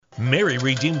Mary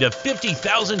redeemed a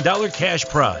 $50,000 cash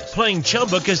prize playing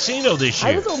Chumba Casino this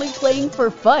year. I was only playing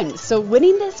for fun, so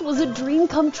winning this was a dream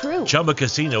come true. Chumba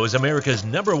Casino is America's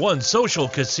 #1 social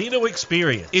casino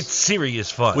experience. It's serious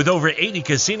fun. With over 80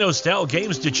 casino-style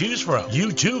games to choose from,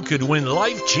 you too could win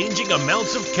life-changing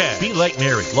amounts of cash. Be like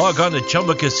Mary. Log on to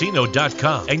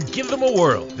ChumbaCasino.com and give them a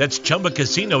whirl. That's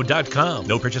ChumbaCasino.com.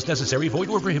 No purchase necessary. Void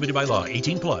where prohibited by law.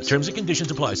 18 plus. Terms and conditions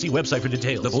apply. See website for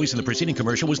details. The voice in the preceding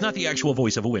commercial was not the actual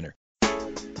voice of a winner.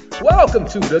 Welcome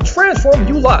to the Transform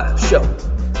You Live show.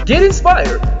 Get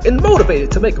inspired and motivated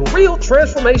to make a real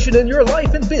transformation in your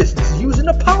life and business using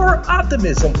the power of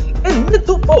optimism and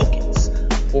mental focus.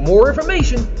 For more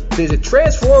information, visit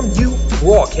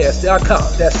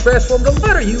TransformUBroadcast.com. That's transform the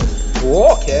letter U,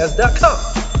 broadcast.com.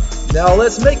 Now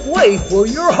let's make way for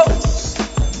your host,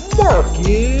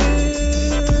 Marcus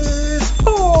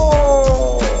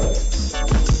Hall.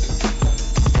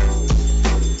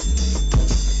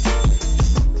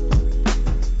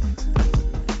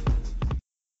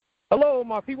 Hello,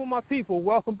 my people.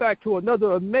 Welcome back to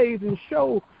another amazing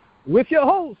show with your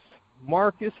host,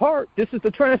 Marcus Hart. This is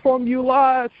the Transform You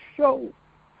Live show,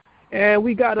 and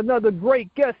we got another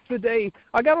great guest today.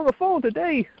 I got on the phone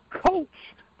today, Coach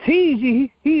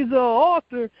TG. He's an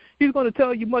author. He's going to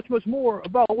tell you much more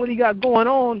about what he got going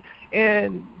on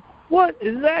and what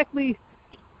exactly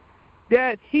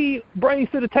that he brings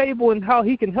to the table and how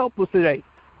he can help us today.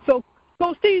 So,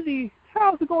 Coach TG,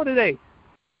 how's it going today?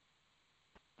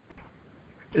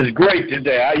 It's great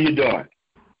today. How you doing?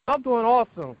 I'm doing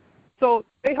awesome. So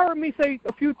they heard me say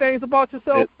a few things about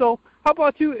yourself. So how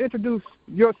about you introduce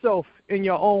yourself in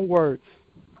your own words?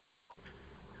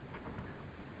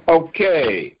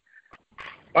 Okay.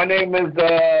 My name is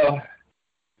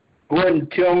Gordon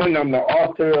Tillman. I'm the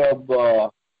author of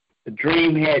the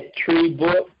Dream Hat Tree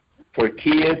book for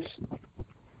kids.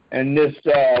 And this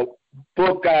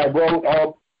book I wrote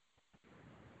up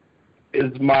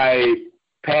is my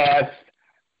past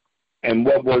and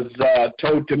what was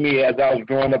told to me as I was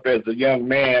growing up as a young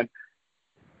man,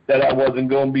 that I wasn't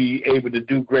going to be able to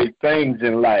do great things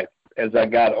in life as I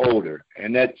got older.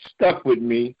 And that stuck with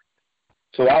me.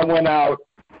 So I went out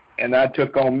and I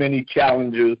took on many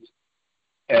challenges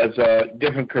as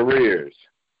different careers.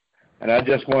 And I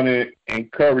just want to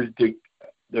encourage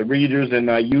the readers and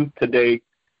our youth today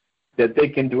that they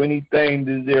can do anything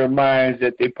in their minds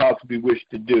that they possibly wish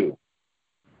to do.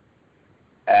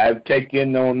 I've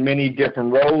taken on many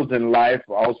different roles in life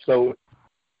also,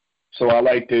 so I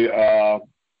like to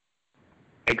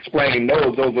explain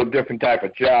those. Those are different type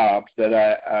of jobs that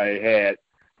I had.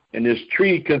 And this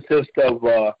tree consists of,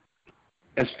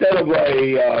 instead of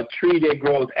a tree that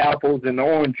grows apples and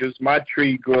oranges, my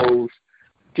tree grows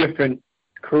different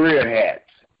career hats.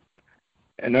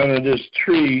 And under this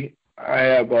tree, I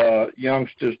have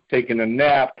youngsters taking a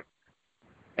nap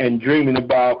and dreaming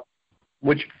about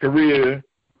which career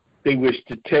they wish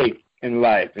to take in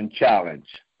life and challenge.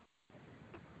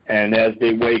 And as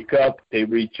they wake up, they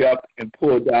reach up and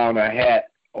pull down a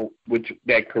hat, which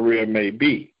that career may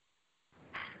be.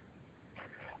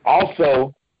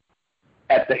 Also,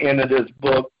 at the end of this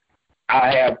book,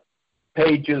 I have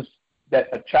pages that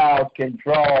a child can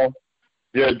draw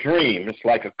their dream. It's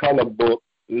like a color book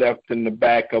left in the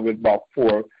back of it, about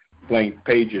 4 blank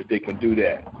pages. They can do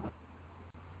that.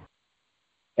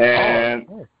 And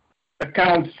the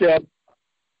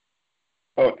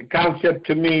concept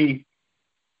to me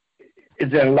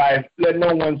is in life, let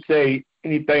no one say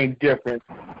anything different.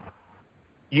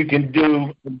 You can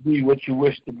do and be what you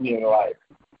wish to be in life.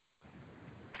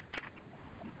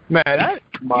 Man, that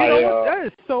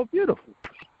is so beautiful.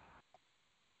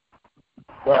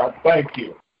 Well, thank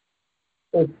you.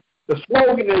 The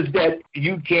slogan is that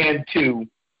you can too,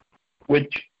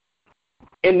 which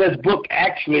in this book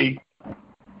actually,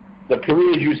 the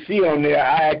careers you see on there,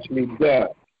 I actually done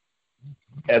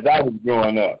as I was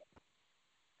growing up.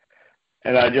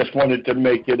 And I just wanted to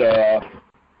make it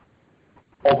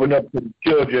open up to the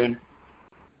children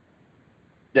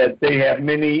that they have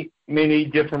many, many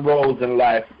different roles in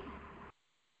life.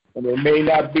 And it may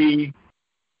not be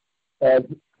as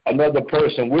another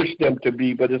person wish them to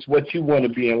be, but it's what you want to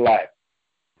be in life.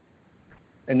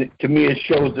 And to me, it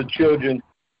shows the children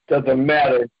doesn't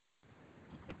matter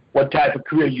what type of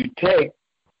career you take,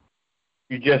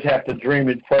 you just have to dream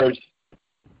it first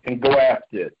and go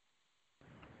after it.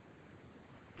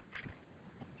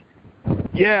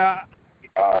 Yeah.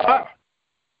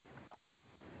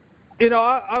 I'm in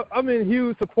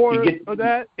huge support of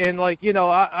that, and I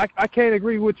can't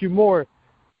agree with you more.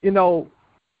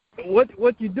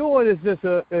 What you're doing is just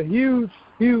a huge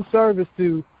service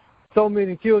to so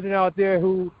many children out there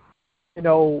who,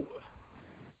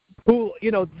 who,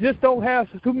 just don't have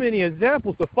too many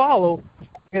examples to follow,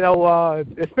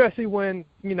 especially when,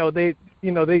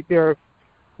 they're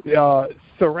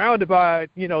surrounded by,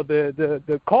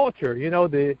 the culture,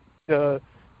 the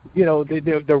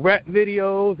rap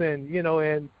videos and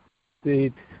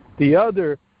the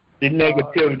other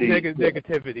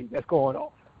negativity that's going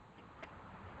on.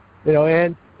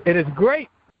 And it's great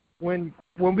when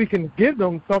we can give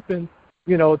them something,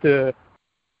 to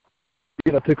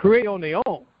create on their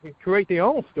own, create their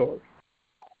own story.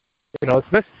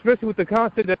 Especially with the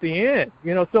content at the end.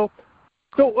 And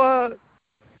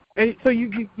so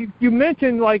you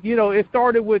mentioned, like, it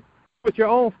started with your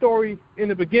own story in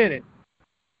the beginning.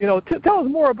 Tell us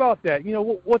more about that.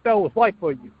 What that was like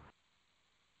for you.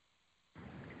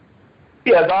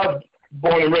 Yes, I was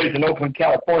born and raised in Oakland,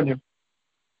 California.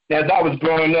 As I was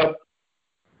growing up,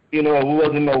 there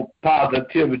wasn't no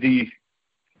positivity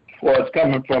for us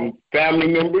coming from family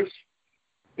members,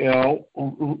 who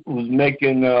was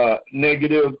making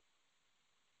negative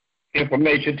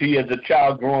information to you as a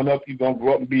child growing up. You're going to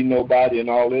grow up and be nobody and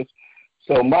all this.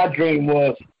 So my dream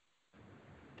was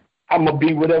I'm going to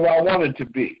be whatever I wanted to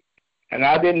be. And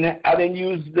I didn't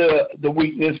use the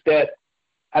weakness that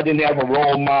I didn't have a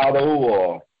role model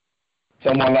or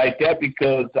someone like that,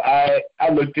 because I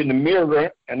looked in the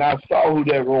mirror and I saw who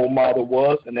that role model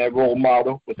was, and that role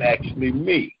model was actually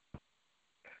me.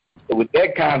 So with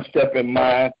that concept in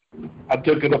mind, I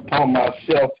took it upon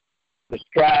myself to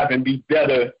strive and be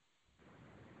better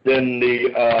than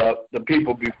the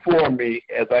people before me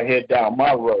as I head down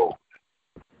my road.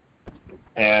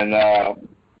 And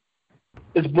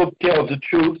this book tells the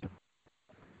truth,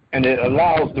 and it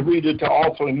allows the reader to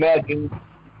also imagine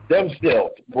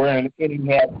themselves wearing any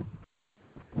hat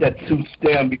that suits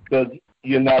them, because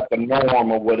you're not the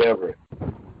norm or whatever.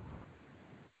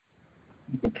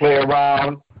 You can play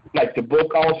around. Like the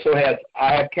book also has,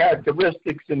 I have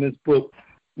characteristics in this book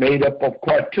made up of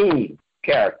cartoon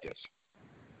characters.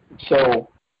 So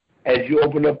as you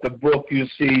open up the book, you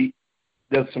see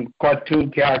there's some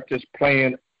cartoon characters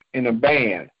playing in a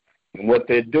band. And what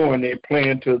they're doing, they're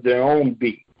playing to their own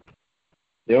beat,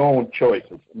 their own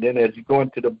choices. And then as you go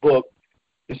into the book,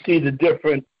 you see the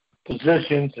different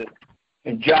positions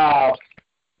and jobs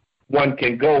one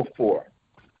can go for.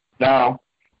 Now,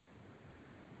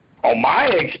 on my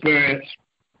experience,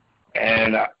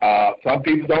 and some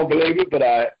people don't believe it, but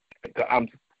I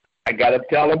got to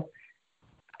tell them,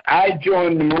 I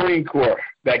joined the Marine Corps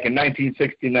back in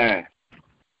 1969.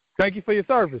 Thank you for your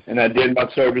service. And I did my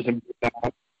service in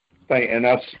Vietnam.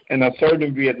 And I served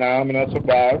in Vietnam, and I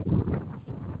survived.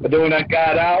 But then when I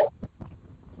got out,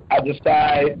 I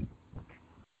decided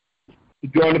to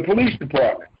join the police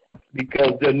department,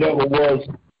 because there never was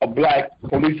a black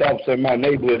police officer in my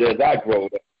neighborhood as I grew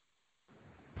up.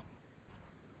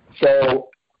 So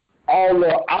all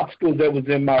the obstacles that was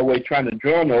in my way trying to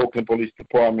join the Oakland Police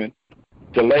Department,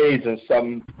 delays and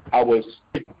something,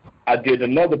 I did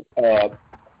another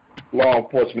law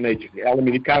enforcement agency,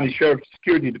 Alameda County Sheriff's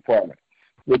Security Department,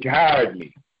 which hired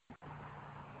me.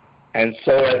 And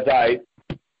so as I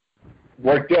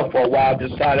worked there for a while, I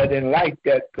decided I didn't like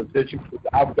that position because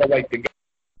I felt like the guy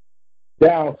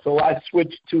down. So I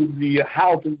switched to the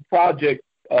housing project,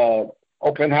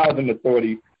 Oakland Housing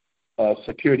Authority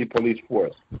security police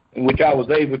force, in which I was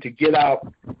able to get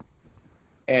out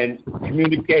and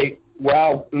communicate where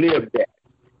I lived at.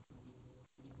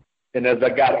 And as I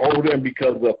got older, and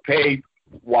because of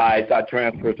pay-wise, I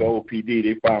transferred to OPD.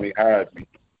 They finally hired me.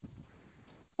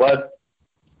 But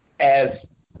as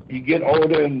you get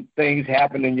older and things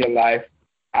happen in your life,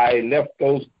 I left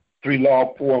those 3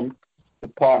 law enforcement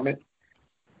departments,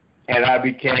 and I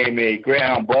became a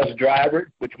Greyhound bus driver,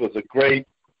 which was a great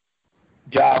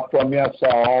job for me. I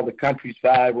saw all the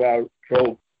countryside where I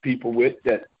drove people with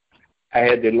that I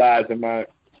had their lives in my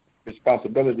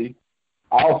responsibility.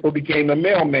 I also became a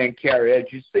mailman carrier.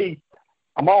 As you see,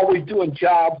 I'm always doing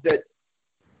jobs that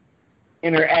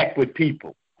interact with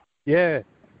people. Yeah.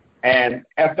 And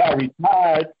after I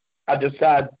retired, I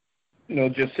decided,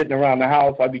 just sitting around the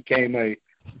house, I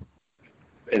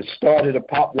started a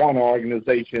Pop Warner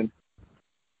organization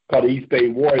called the East Bay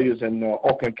Warriors in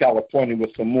Oakland, California,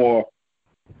 with some more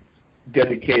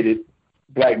dedicated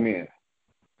black men.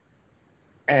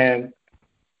 And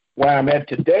where I'm at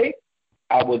today,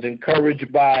 I was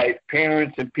encouraged by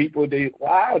parents and people.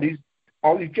 All these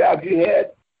jobs you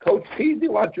had, Coach Teasy,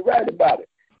 why don't you write about it?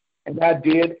 And I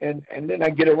did, and then I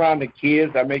get around the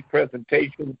kids, I make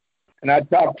presentations, and I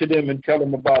talk to them and tell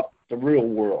them about the real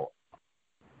world.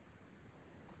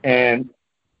 And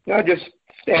I just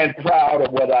stand proud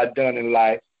of what I've done in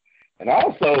life. And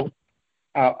also,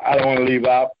 I don't want to leave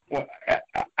out, Well,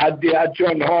 I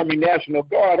joined the Army National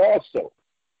Guard also.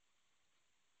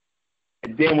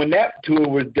 And then when that tour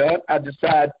was done, I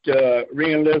decided to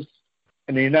re-enlist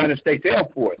in the United States Air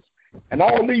Force. And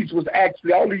all these jobs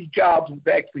was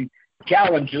actually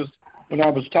challenges when I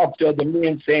was talking to other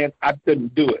men saying I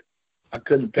couldn't do it. I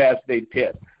couldn't pass their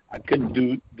test. I couldn't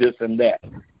do this and that.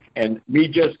 And me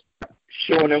just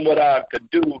showing them what I could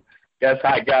do, that's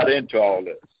how I got into all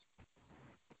this.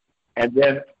 And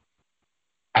then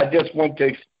I just want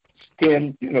to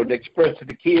extend, to express to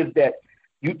the kids that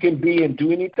you can be and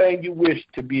do anything you wish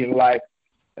to be in life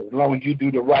as long as you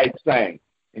do the right thing.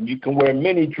 And you can wear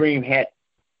many dream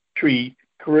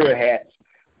career hats,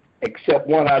 except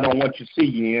one I don't want you to see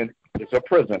you in. It's a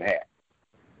prison hat.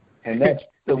 And that's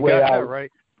the way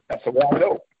that's the way I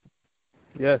know.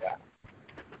 Yes.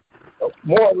 So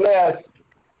more or less,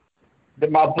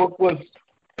 my book was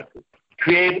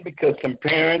created because some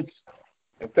parents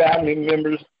and family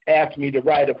members asked me to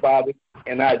write about it,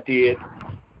 and I did.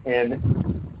 And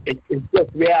it's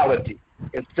just reality.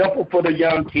 It's simple for the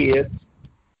young kids.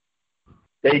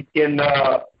 They can,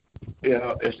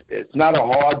 it's not a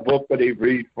hard book, but they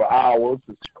read for hours.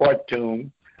 It's a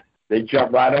cartoon. They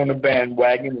jump right on the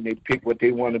bandwagon, and they pick what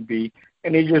they want to be,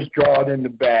 and they just draw it in the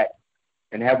back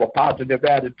and have a positive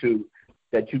attitude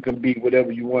that you can be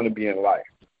whatever you want to be in life.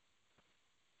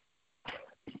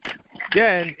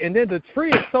 Yeah, and then the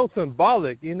tree is so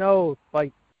symbolic, it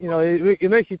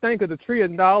makes you think of the tree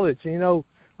of knowledge,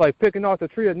 like picking off the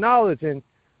tree of knowledge and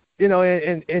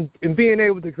and being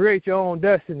able to create your own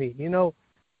destiny.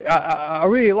 I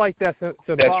really like that symbolic.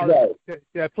 That's right.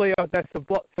 That play out that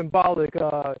symbolic,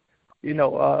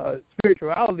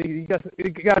 spirituality. You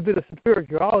got a bit of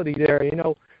spirituality there, And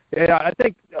I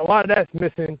think a lot of that's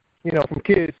missing, from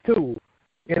kids too.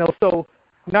 So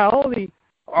not only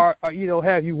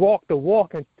have you walked the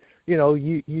walk and you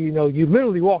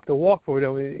literally walk the walk for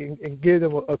them and give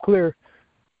them a clear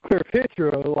picture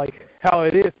of like how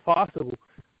it is possible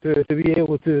to be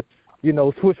able to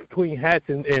switch between hats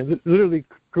and literally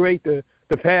create the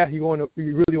path you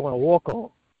really want to walk on,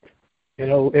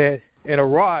 and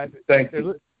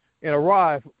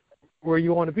arrive where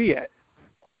you want to be at,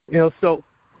 So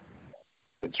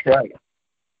that's right.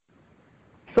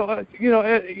 So as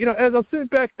I'm sitting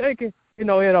back thinking, by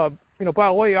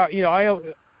the way, I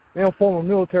am former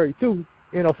military too,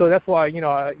 so that's why I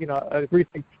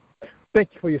recently thank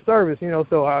you for your service,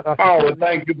 So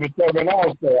thank you for serving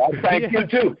also. I thank you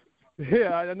too.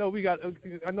 Yeah, I know we got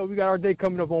our day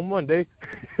coming up on Monday,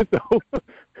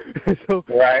 so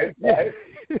right.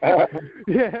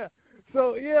 Yeah.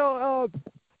 So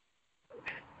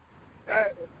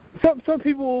some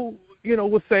people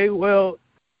would say, well,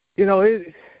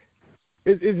 it's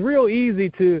real easy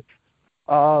to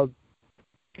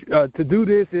do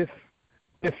this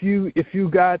if you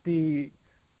got the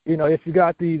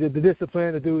the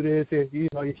discipline to do this, if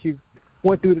you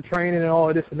went through the training and all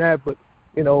of this and that, but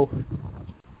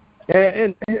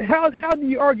and how do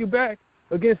you argue back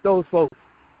against those folks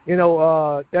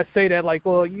that say that, like,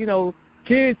 well,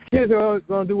 kids are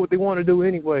gonna do what they want to do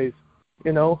anyways,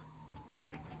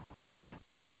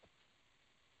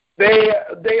 They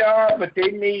are, but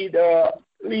they need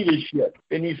leadership.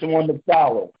 They need someone to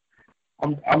follow.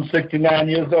 I'm 69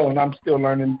 years old, and I'm still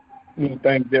learning new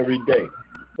things every day.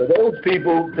 But those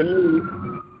people, to me,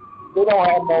 they don't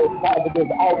have no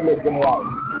positive outlook in life.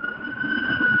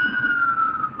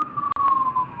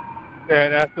 Yeah,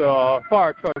 that's a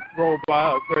fire truck rolled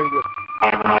by.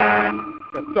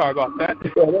 Sorry about that.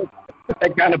 So they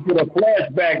kind of put a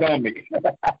flashback on me.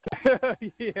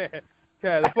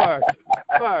 Yeah, the fire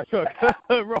truck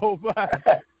rolled by.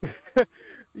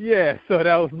 Yeah, so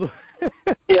that was.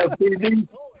 Yeah, PD.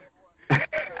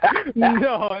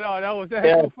 No, that was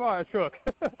a fire truck.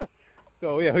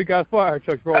 So yeah, we got fire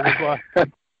trucks rolling by.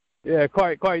 Yeah,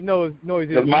 quite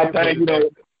noisy. My thing,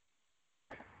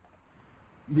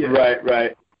 Yeah.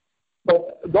 Right.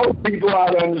 But those people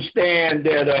ought to understand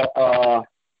that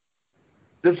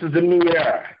this is a new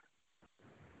era.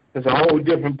 It's a whole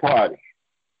different party.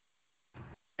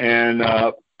 And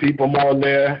people more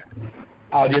there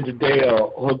out here today are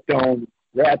hooked on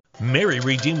that. Mary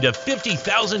redeemed a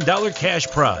 $50,000 cash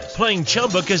prize playing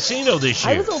Chumba Casino this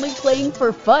year. I was only playing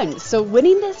for fun, so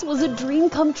winning this was a dream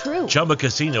come true. Chumba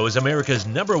Casino is America's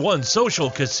 #1 social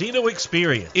casino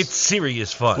experience. It's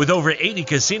serious fun. With over 80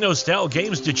 casino-style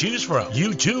games to choose from,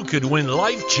 you too could win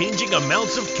life-changing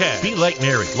amounts of cash. Be like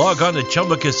Mary. Log on to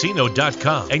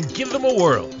ChumbaCasino.com and give them a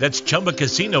whirl. That's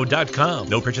ChumbaCasino.com.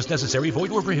 No purchase necessary.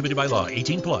 Void or prohibited by law.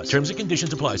 18+. Terms and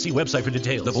conditions apply. See website for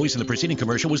details. The voice in the preceding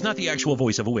commercial was not the actual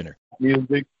voice of a winner.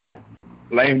 Music,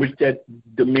 language that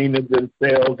demeanor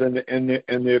themselves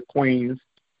and their queens.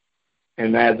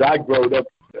 And as I growed up,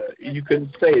 you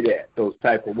couldn't say those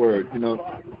type of words, you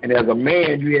know. And as a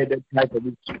man, you had that type of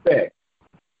respect.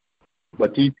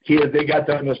 But these kids, they got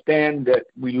to understand that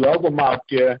we love them out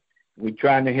there. We're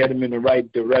trying to head them in the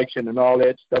right direction, and all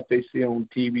that stuff they see on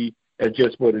TV, that's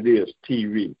just what it is,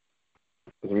 TV.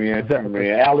 In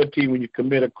reality, when you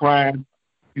commit a crime,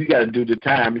 you got to do the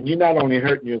time. And you're not only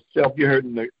hurting yourself, you're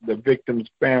hurting the victim's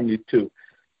family too.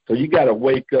 So you got to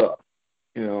wake up,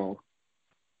 you know.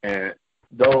 And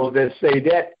those that say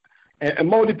that, and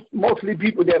mostly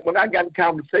people that when I got in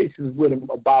conversations with them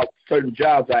about certain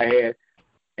jobs I had,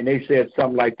 and they said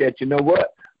something like that, you know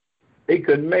what? They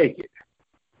couldn't make it.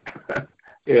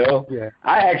 You know, yeah.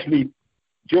 I actually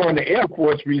joined the Air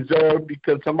Force Reserve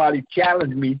because somebody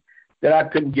challenged me that I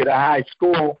couldn't get a high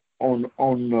score on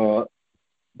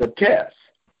the test.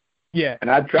 Yeah. And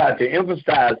I tried to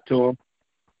emphasize to them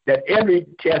that every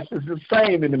test is the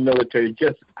same in the military,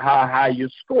 just how high your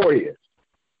score is.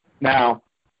 Now,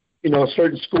 you know,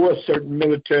 certain scores, certain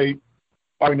military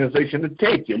organization to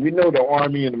take you. We know the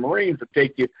Army and the Marines will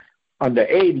take you under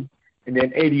 80, and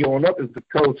then 80 on up is the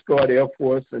Coast Guard, Air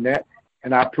Force, and that.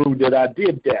 And I proved that I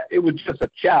did that. It was just a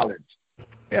challenge.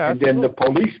 Yeah. And then the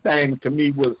police thing to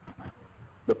me was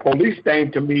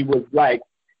like,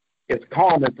 it's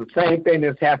calm. It's the same thing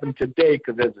that's happened today.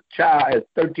 Because as a child, at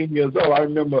 13 years old, I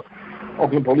remember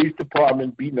Oakland Police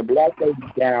Department beating a black lady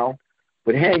down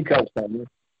with handcuffs on her.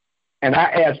 And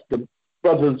I asked the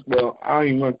brothers, well, I don't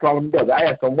even want to call them brothers. I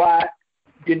asked them why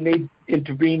didn't they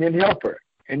intervene and help her?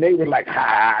 And they were like,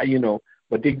 you know,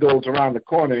 but they goes around the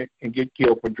corner and get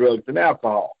killed for drugs and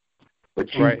alcohol.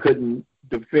 But she couldn't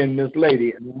defend this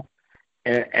lady.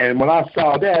 And when I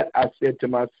saw that, I said to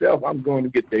myself, I'm going to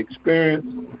get the experience.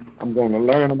 I'm going to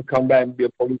learn. I'm going to come back and be a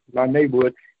police in my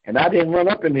neighborhood. And I didn't run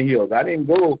up in the hills. I didn't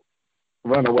go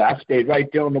run away. I stayed right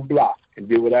there on the block and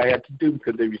did what I had to do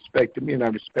because they respected me and I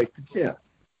respected them.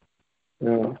 You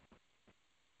know?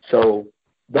 So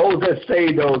those that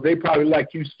say those, they probably,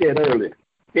 like you said earlier,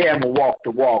 they haven't walked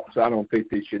the walk, so I don't think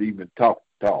they should even talk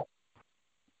the talk.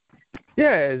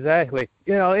 Yeah, exactly.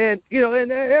 And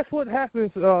that's what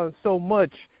happens so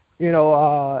much.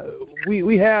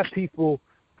 We have people,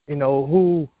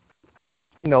 who,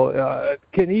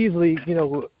 can easily,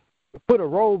 put a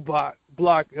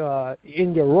roadblock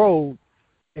in your road,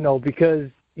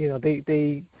 because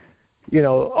they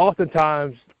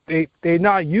oftentimes they're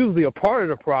not usually a part of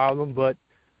the problem, but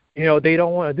they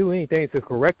don't want to do anything to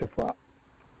correct the problem.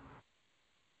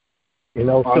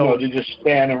 So they're just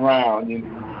standing around.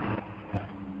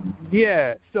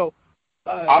 Yeah, so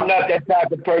I'm not that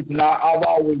type of person. I've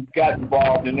always got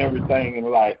involved in everything in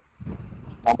life.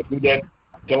 I'm gonna do that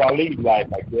till I leave life,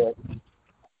 I guess.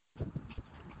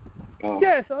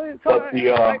 Yeah,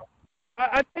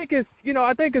 I think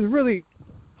it's really,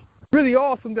 really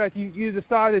awesome that you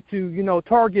decided to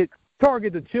target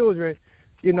the children,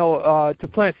 to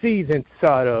plant seeds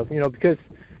inside of, because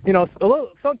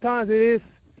sometimes it is.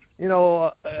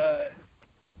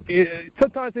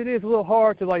 Sometimes it is a little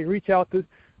hard to reach out to,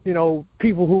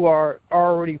 people who are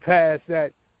already past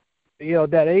that,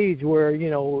 that age where,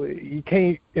 you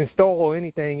can't install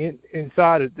anything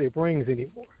inside of their brains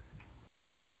anymore.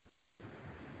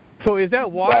 So is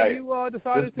that why you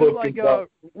decided to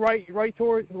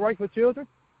write for children?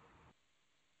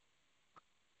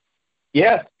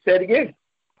 Yes, say it again.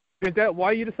 Is that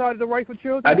why you decided to write for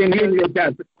children? I didn't hear you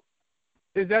again.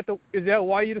 Is that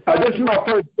why you decided? This is my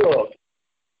first book.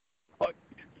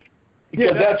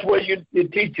 Because that's where you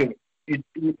teach them.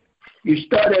 You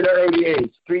start at an early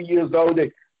age, 3 years old.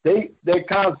 Their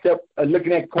concept of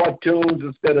looking at cartoons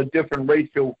instead of different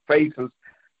racial faces,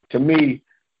 to me,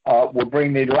 will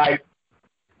bring their life.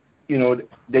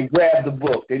 They grab the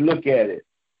book, they look at it,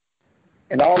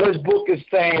 and all this book is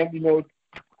saying,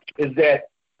 is that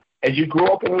as you grow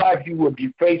up in life, you will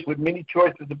be faced with many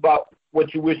choices about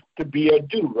what you wish to be or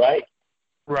do, right?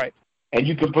 Right. And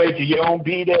you can play to your own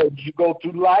beat as you go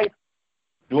through life,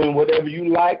 doing whatever you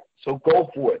like, so go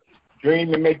for it.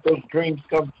 Dream and make those dreams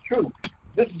come true.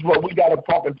 This is what we got to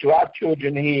pump into our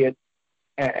children's head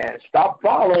and stop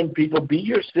following people. Be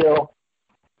yourself,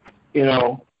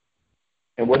 and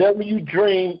whatever you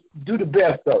dream, do the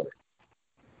best of it.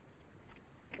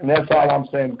 And that's all I'm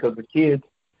saying, because the kids,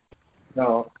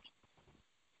 they're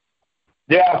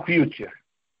our future.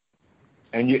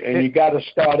 And you got to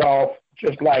start off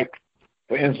just like,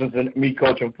 for instance, in me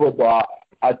coaching football,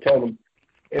 I tell them,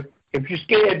 if you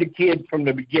scared the kid from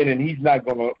the beginning, he's not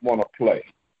going to want to play.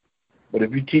 But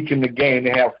if you teach him the game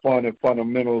to have fun and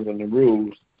fundamentals and the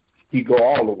rules, he go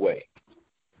all the way.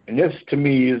 And this, to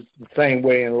me, is the same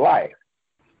way in life.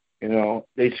 You know,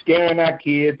 they scaring our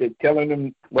kids. They're telling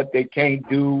them what they can't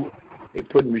do. They're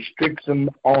putting restrictions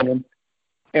on them.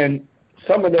 And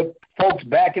some of the folks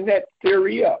backing that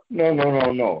theory up.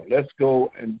 No. Let's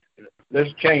go and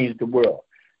let's change the world.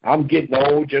 I'm getting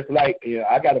old, just like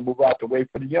I got to move out the way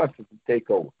for the youngsters to take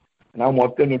over, and I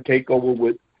want them to take over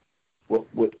with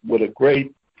a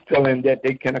great feeling that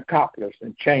they can accomplish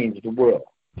and change the world.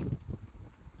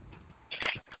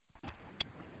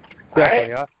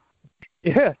 Definitely,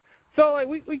 yeah. So like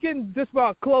we getting just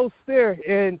about close there,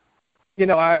 and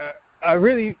I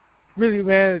really,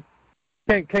 man,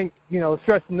 can't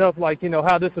stress enough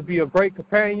how this would be a great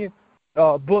companion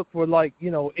book for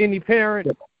any parent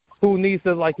who needs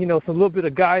to some little bit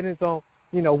of guidance on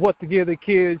what to give their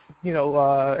kids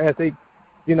as they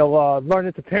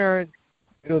learning to parent,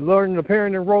 learning the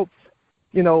parenting ropes.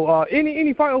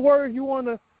 Any final words you want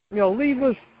to leave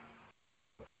us?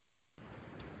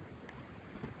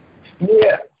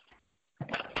 Yeah.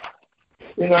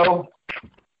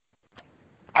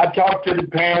 I talk to the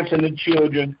parents and the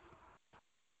children.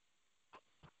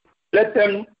 Let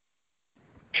them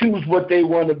choose what they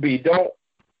want to be. Don't,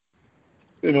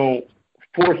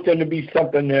 force them to be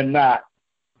something they're not,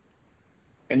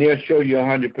 and they'll show you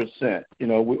 100%.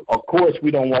 Of course, we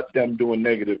don't want them doing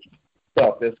negative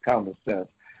stuff. That's common sense.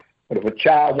 But if a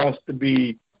child wants to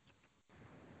be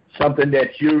something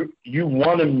that you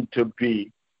want them to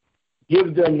be,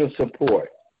 give them the support.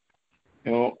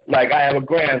 Like I have a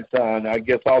grandson. I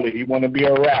guess he want to be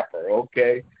a rapper.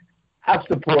 Okay, I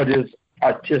support his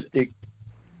artistic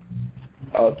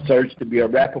search to be a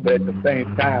rapper, but at the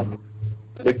same time,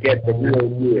 look at the real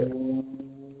deal.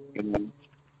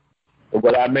 But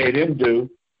what I made him do,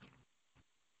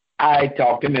 I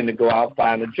talked him into go out and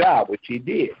find a job, which he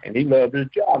did, and he loves his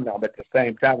job now. But at the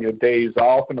same time, your days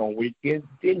off and on weekends,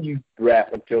 then you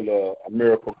rap until a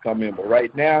miracle come in. But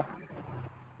right now,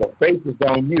 the faith is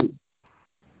on you.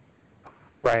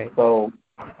 Right. So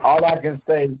all I can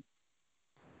say is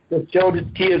just show the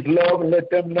kids love and let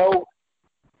them know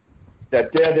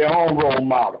that they're their own role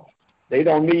model. They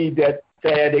don't need that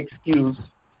sad excuse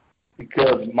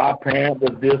because my parent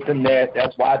was this and that.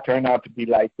 That's why I turned out to be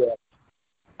like that.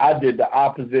 I did the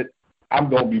opposite. I'm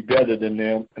going to be better than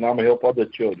them, and I'm going to help other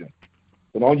children.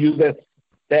 So don't use that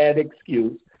sad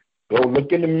excuse. Go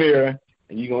look in the mirror,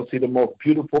 and you're going to see the most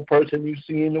beautiful person you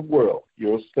see in the world,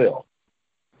 yourself.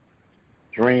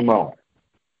 Dream on.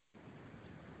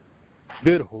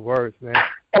 Beautiful words, man.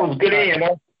 That was good in,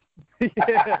 huh?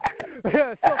 Yeah.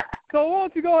 So why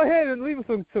don't you go ahead and leave us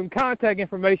some contact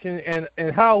information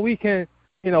and how we can,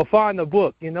 find the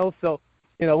book, So,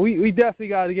 we definitely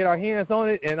got to get our hands on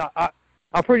it, and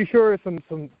I'm pretty sure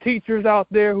some teachers out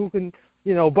there who can,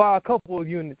 buy a couple of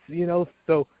units,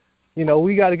 So,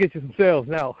 we got to get you some sales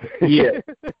now. Yeah.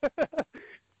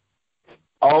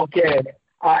 Okay.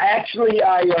 I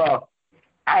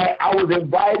was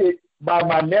invited by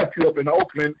my nephew up in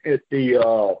Oakland at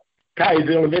the Kai's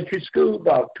Elementary School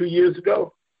about 2 years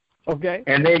ago. Okay.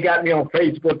 And they got me on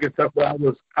Facebook and stuff. Where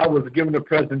I was giving a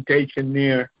presentation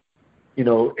there,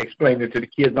 explaining it to the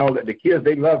kids and all that. The kids,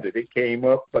 they loved it. They came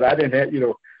up, but I didn't have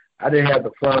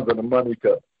the funds or the money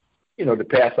to, to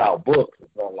pass out books or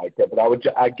something like that. But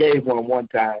I gave one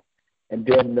time, and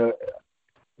then the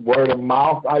word of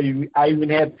mouth. I even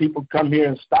had people come here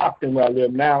in Stockton where I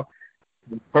live now,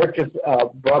 brought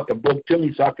the book to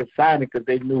me so I could sign it because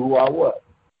they knew who I was.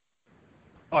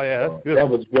 Oh yeah, that's good. That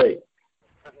was great.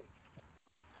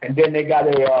 And then they got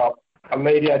a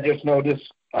lady I just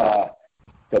noticed,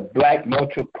 the Black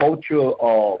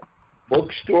Multicultural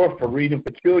bookstore for reading for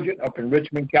children up in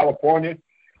Richmond, California.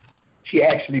 She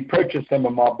actually purchased some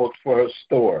of my books for her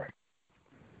store.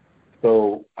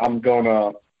 So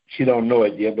she don't know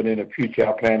it yet, but in the future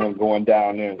I plan on going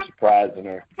down there and surprising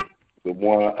her with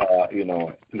one,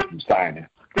 do some signing.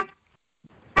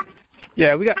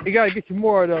 Yeah, we got to get you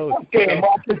more of those. Okay,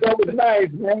 Marcus, that was nice,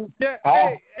 man. Yeah,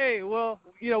 hey, well,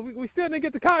 we still didn't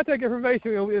get the contact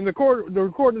information, and the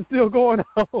recording is still going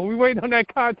on. We waiting on that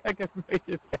contact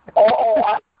information.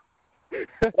 I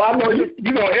know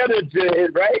you're gonna edit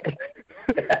it, right?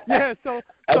 Yeah, so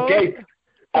okay.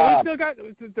 So we still got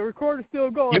the recorder's still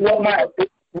going. You want my?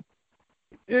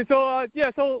 So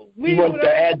leave you want the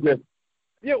address?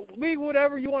 Yeah, leave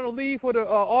whatever you want to leave for the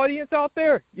audience out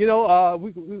there. We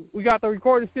got the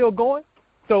recording still going,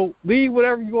 so leave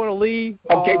whatever you want to leave.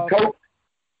 Okay, Coach.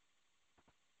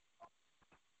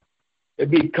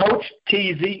 It'd be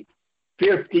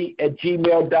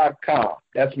CoachTeasy50@gmail.com.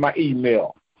 That's my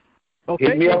email. Okay.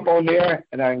 Hit me up on there,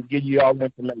 and I can give you all the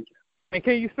information. And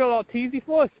can you spell out Teasy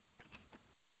for us?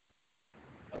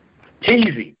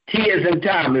 Teasy. T as in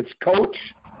time. It's Coach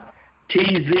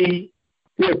TZ50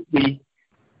 CoachTZ50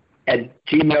 at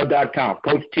gmail.com.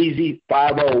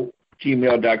 CoachTZ50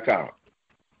 gmail.com.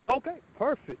 Okay,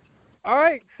 perfect. All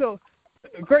right, so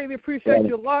greatly appreciate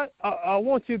you a lot. I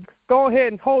want you to go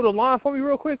ahead and hold the line for me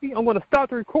real quickly. I'm going to stop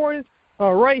the recording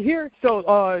right here.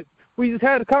 So we just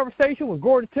had a conversation with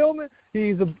Gordon Tillman.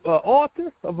 He's an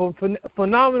author of a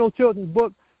phenomenal children's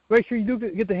book. Make sure you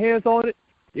do get the hands on it.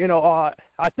 You know,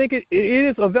 I think it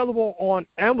is available on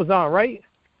Amazon, right?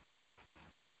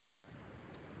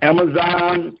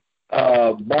 Amazon,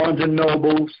 Barnes &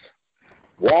 Nobles,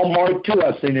 Walmart, too.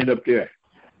 I've seen it up there.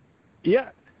 Yeah.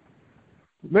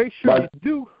 Make sure you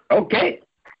do. Okay.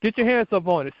 Get your hands up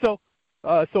on it. So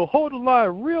hold the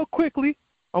line real quickly.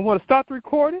 I'm going to stop the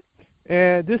recording,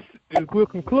 and this will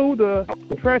conclude the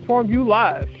Transform You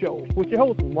Live show with your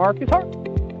host, Marcus Hart.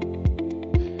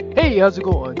 Hey, how's it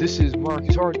going? This is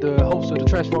Marcus Hart, the host of the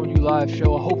Transform You Live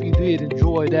show. I hope you did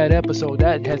enjoy that episode.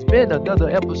 That has been another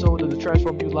episode of the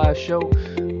Transform You Live show,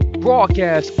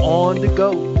 broadcast on the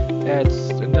go. That's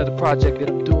another project that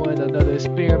I'm doing, another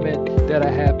experiment that I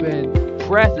have been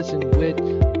practicing with,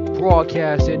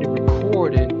 broadcasting and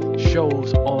recording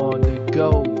shows on the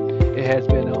go. It has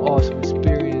been an awesome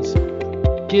experience,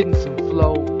 getting some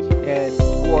flow, and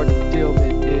Gordon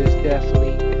Tillman is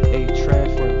definitely a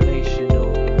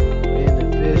transformational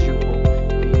individual.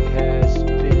 He has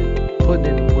been putting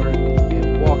in the work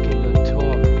and walking the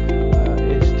talk.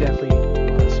 It's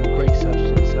definitely some great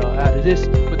substance out of this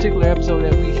particular episode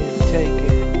that we can take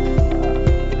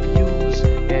and use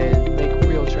and make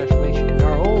real transformation in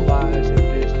our own lives and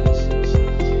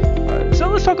businesses. So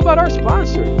let's talk about our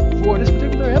sponsor for this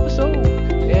particular episode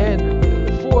and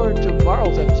for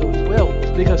tomorrow's episode as well,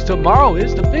 because tomorrow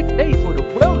is the big day for the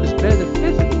Wellness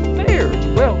Benefits Fairs.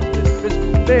 Wellness Benefits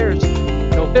Fairs,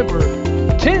 November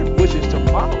 10th, which is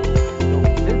tomorrow,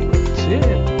 November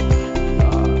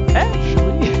 10th.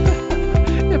 Actually,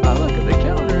 if I look at the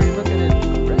calendar and looking at it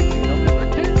correctly, November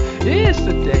 10th is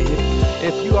the day.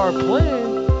 If you are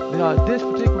playing this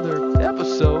particular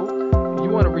episode, you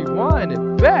want to rewind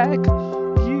it back,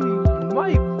 you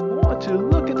might want to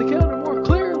look at the calendar more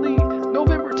clearly.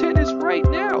 November 10th is right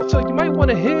now. So you might want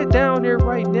to head down there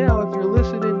right now. If you're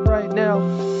listening right now,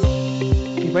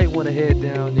 you might want to head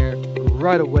down there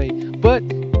right away. But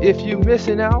if you're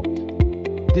missing out,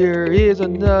 there is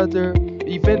another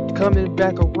event coming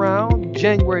back around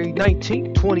January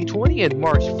 19th, 2020 and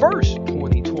March 1st,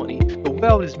 2020. The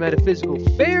Wellness Metaphysical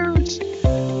Fairs,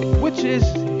 which is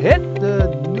at the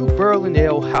New Berlin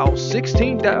Ale House,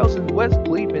 16,000 West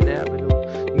Cleveland Avenue.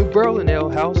 New Berlin Ale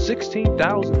House,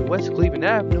 16,000 West Cleveland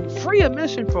Avenue. Free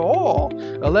admission for all,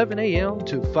 11 a.m.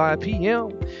 to 5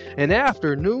 p.m. An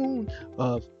afternoon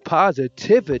of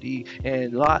positivity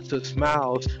and lots of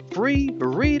smiles. Free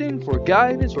reading for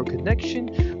guidance or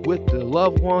connection with the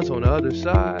loved ones on the other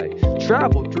side.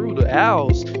 Travel through the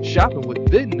aisles, shopping with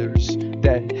vendors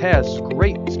that has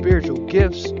great spiritual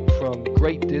gifts from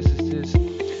great distances.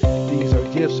 These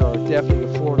gifts are definitely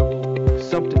affordable,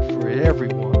 something for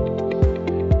everyone.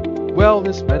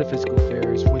 Wellness Metaphysical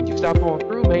Fairs. When you stop on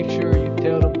through, make sure you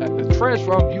tell them that the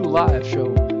Transform You Live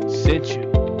show sent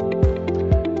you.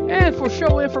 And for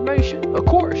show information, of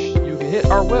course, you can hit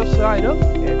our website up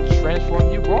at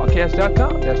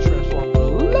transformubroadcast.com. That's transform the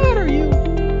letter U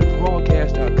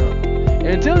broadcast.com. And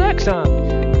until next time,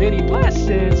 many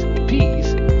blessings,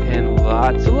 peace, and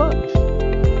lots of love.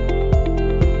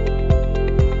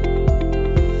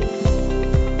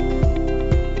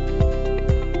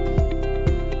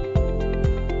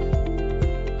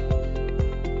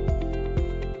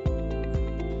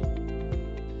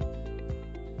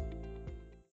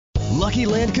 Lucky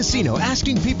Land Casino,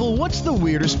 asking people, what's the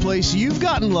weirdest place you've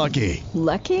gotten lucky?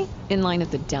 Lucky? In line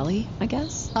at the deli, I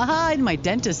guess? Aha, in my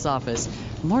dentist's office.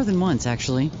 More than once,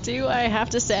 actually. Do I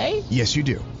have to say? Yes, you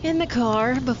do. In the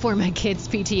car before my kids'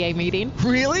 PTA meeting.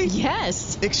 Really?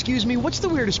 Yes. Excuse me, what's the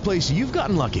weirdest place you've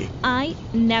gotten lucky? I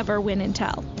never win and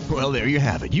tell. Well, there you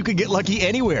have it. You can get lucky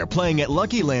anywhere, playing at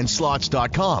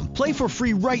LuckyLandSlots.com. Play for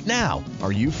free right now.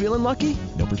 Are you feeling lucky?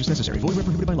 No purchase necessary. Void where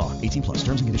prohibited by law. 18+.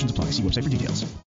 Terms and conditions apply. See website for details.